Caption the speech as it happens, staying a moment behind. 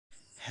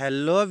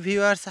Hello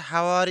viewers,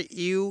 how are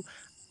you?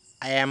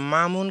 I am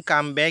Mamun.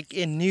 Come back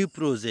a new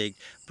project.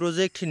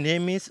 Project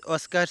name is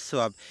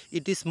Oscarswap.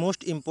 It is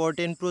most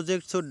important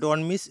project, so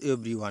don't miss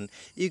everyone.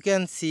 You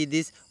can see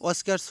this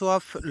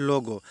Oscarswap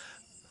logo.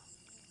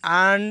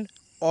 And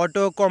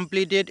auto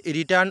completed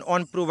return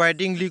on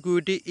providing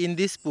liquidity in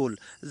this pool.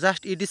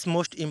 Just it is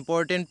most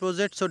important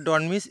project, so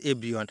don't miss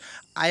everyone.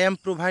 I am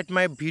provide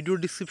my video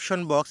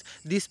description box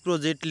this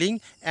project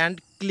link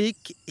and click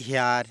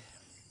here.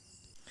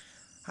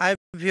 Hi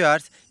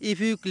viewers, if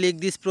you click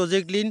this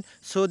project link,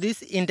 so this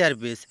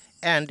interface,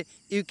 and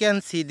you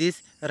can see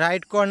this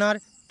right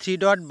corner three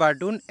dot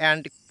button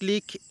and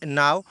click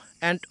now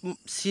and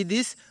see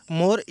this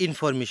more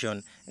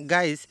information.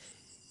 Guys,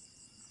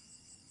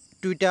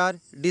 Twitter,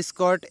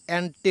 Discord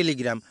and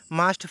Telegram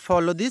must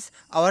follow this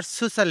our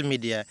social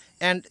media,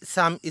 and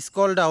some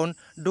scroll down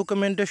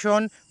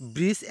documentation,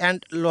 breeze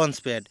and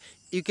launchpad.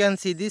 You can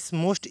see this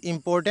most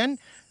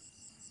important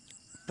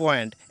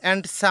point,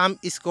 and some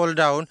scroll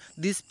down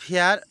this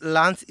fair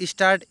launch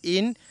start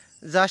in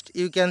just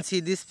you can see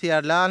this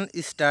fair launch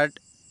start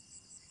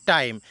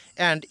time,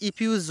 and if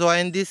you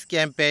join this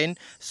campaign,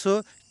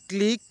 so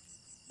click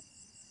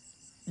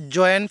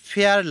join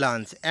fair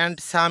launch, and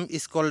some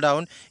scroll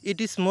down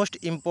it is most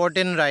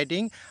important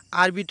writing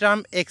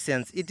arbitrum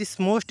exchange. It is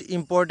most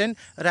important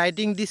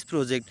writing this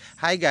project.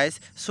 Hi guys,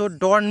 so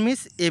don't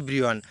miss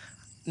everyone.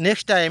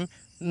 Next time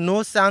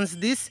no chance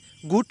this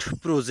good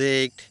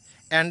project,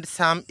 and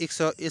some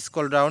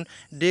scroll down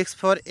DEX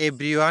for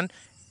everyone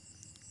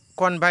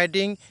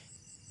converting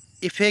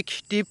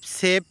effective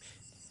shape.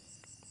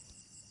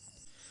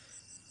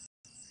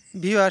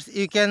 Viewers,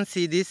 you can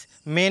see this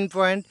main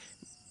point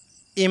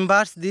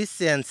inverse this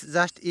sense.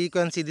 Just you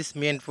can see this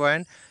main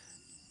point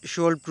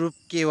sold proof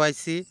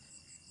KYC,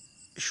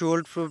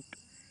 sold proof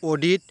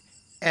audit,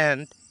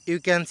 and you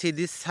can see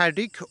this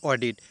static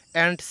audit,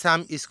 and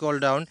some scroll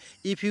down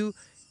if you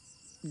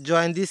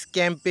join this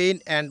campaign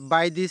and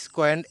buy this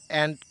coin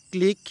and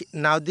click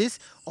now this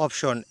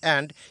option,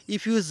 and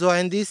if you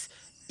join this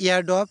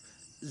airdrop,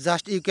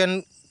 just you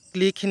can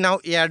click now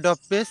airdrop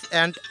page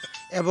and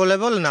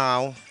available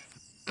now.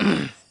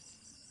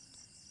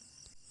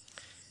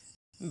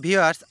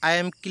 Viewers, I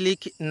am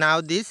click now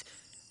this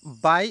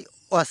buy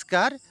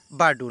Oscar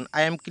button.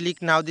 I am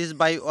click now this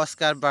buy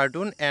Oscar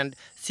button and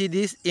see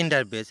this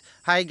interface.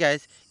 Hi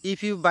guys,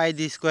 if you buy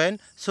this coin,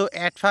 so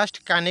at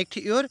first connect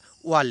your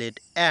wallet,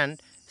 and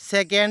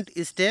second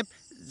step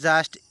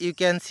just you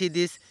can see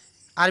this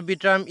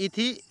arbitrum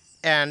ETH,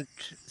 and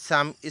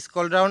some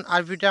scroll down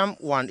arbitrum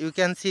 1, you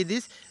can see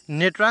this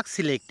network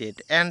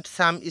selected, and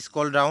some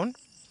scroll down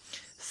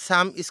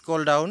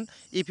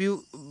if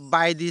you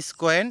buy this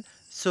coin,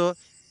 so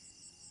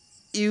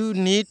you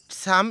need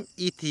some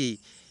ETH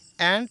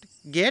and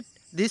get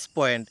this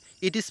point.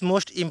 It is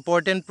most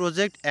important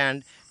project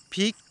and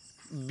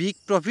big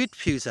profit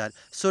future,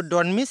 so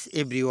don't miss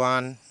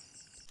everyone.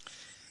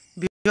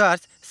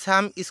 Viewers,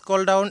 some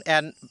scroll down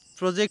and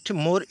project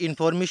more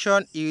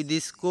information you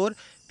this core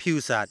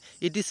future.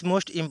 It is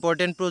most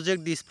important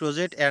project this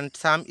project, and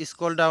some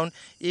scroll down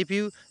if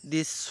you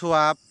this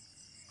swap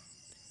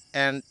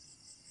and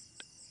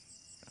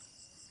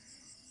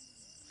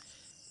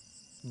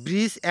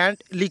breeze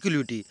and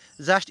liquidity.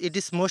 Just it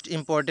is most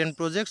important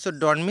project, so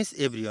don't miss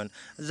everyone.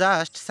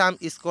 Just some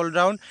scroll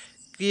down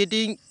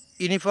creating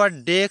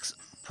unified DEX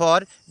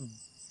for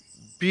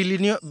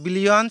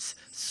billions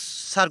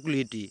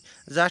circularity.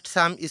 Just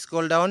some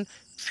scroll down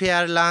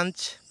fair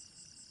launch.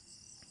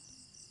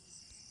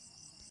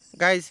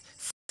 Guys,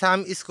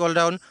 some scroll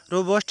down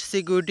robust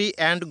security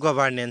and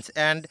governance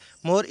and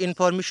more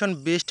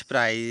information based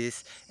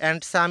price,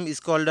 and some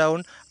scroll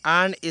down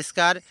earn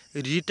Oscar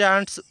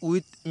returns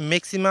with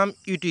maximum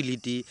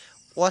utility.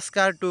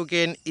 Oscar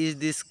token is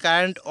this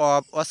kind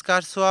of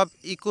Oscarswap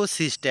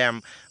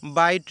ecosystem.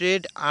 Buy,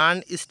 trade,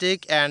 earn,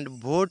 stake and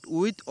vote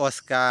with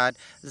Oscar.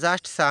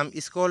 Just some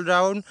scroll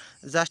down,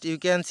 just you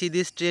can see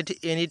this trade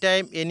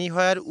anytime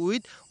anywhere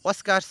with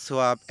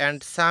Oscarswap,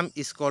 and some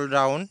scroll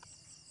down.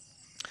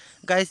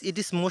 Guys, it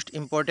is most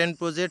important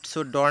project,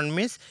 so don't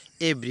miss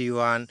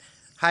everyone.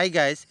 Hi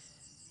guys,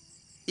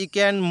 you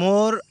can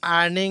more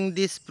earning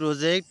this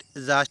project.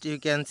 Just you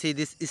can see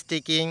this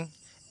staking,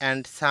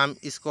 and some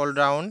scroll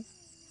down.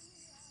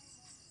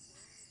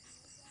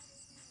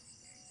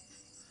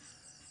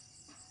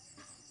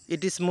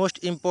 It is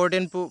most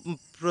important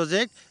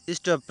project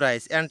stop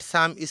price, and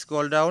some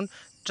scroll down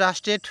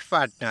trusted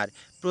partner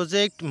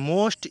project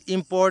most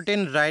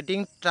important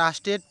writing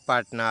trusted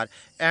partner,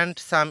 and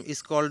some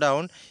scroll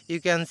down you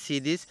can see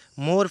this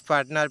more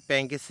partner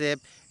PancakeSwap,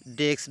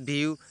 DEX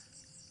view,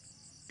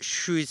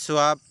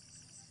 Swap,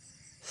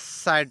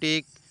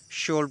 Static,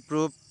 sold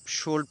proof,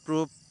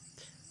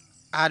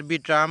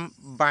 arbitrum,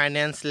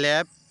 Binance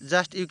Lab.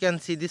 Just you can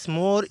see this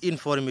more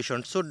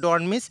information, so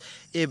don't miss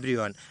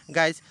everyone.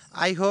 Guys,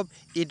 I hope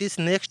it is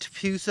next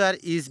future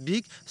is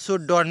big, so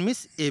don't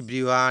miss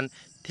everyone.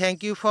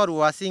 Thank you for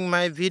watching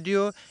my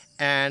video,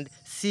 and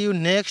see you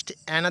next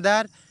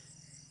another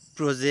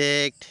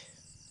project.